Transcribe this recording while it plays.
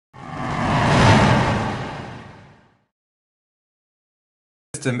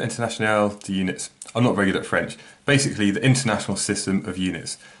Systeme International de units. I'm not very good at French. Basically, the international system of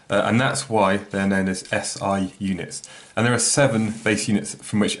units. And that's why they're known as SI units. And there are 7 base units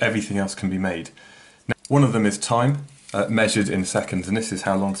from which everything else can be made. Now, one of them is time, measured in seconds, and this is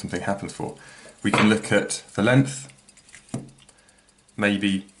how long something happens for. We can look at the length,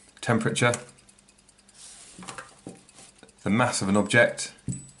 maybe temperature, the mass of an object.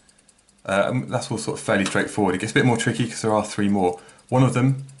 That's all sort of fairly straightforward. It gets a bit more tricky because there are 3 more. One of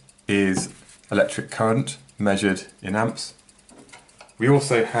them is electric current, measured in amps. We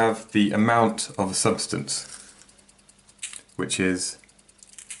also have the amount of a substance, which is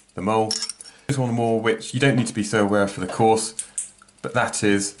the mole. There's one more which you don't need to be so aware of for the course, but that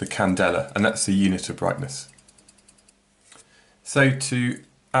is the candela, and that's the unit of brightness. So to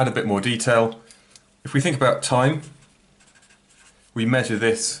add a bit more detail, if we think about time, we measure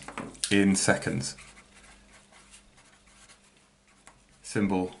this in seconds.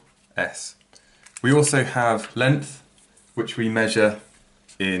 Symbol S. We also have length, which we measure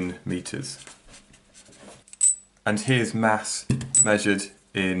in meters. And here's mass measured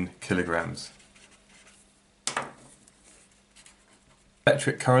in kilograms.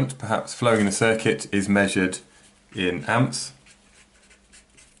 Electric current, perhaps flowing in a circuit, is measured in amps,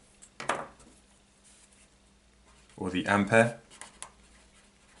 or the ampere.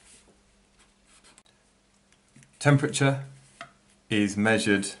 Temperature is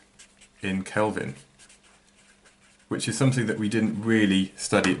measured in Kelvin, which is something that we didn't really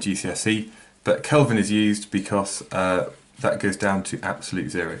study at GCSE, but Kelvin is used because that goes down to absolute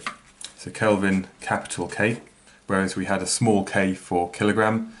 0. So Kelvin, capital K, whereas we had a small k for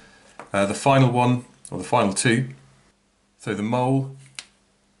kilogram. The final one, or the final 2, so the mole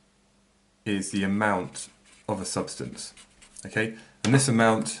is the amount of a substance, okay? And this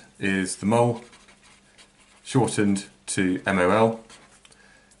amount is the mole, shortened to MOL.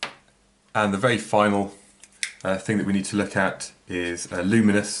 And the very final thing that we need to look at is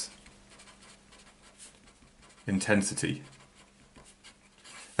luminous intensity.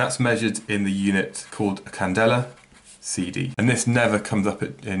 That's measured in the unit called a candela, CD. And this never comes up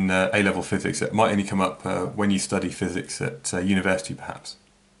in A-level physics. It might only come up when you study physics at university perhaps.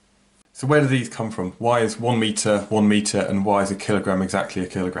 So where do these come from? Why is 1 metre 1 metre and why is a kilogram exactly a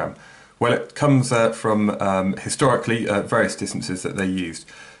kilogram? Well, it comes from historically various distances that they used.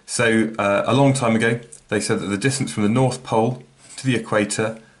 So a long time ago they said that the distance from the North Pole to the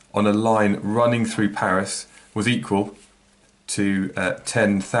equator on a line running through Paris was equal to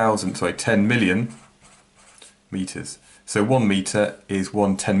 10 million metres. So 1 metre is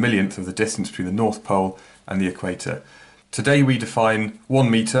 1/10,000,000th of the distance between the North Pole and the equator. Today we define 1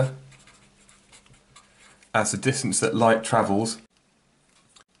 metre as the distance that light travels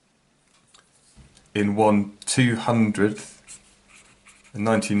in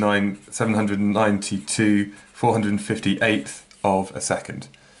 1/792/458th of a second,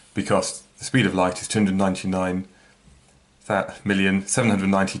 because the speed of light is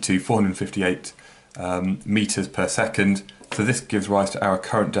 299,792,458 metres per second, so this gives rise to our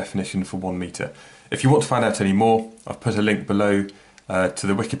current definition for 1 metre. If you want to find out any more, I've put a link below to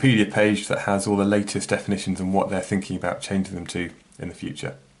the Wikipedia page that has all the latest definitions and what they're thinking about changing them to in the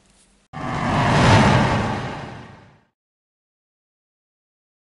future.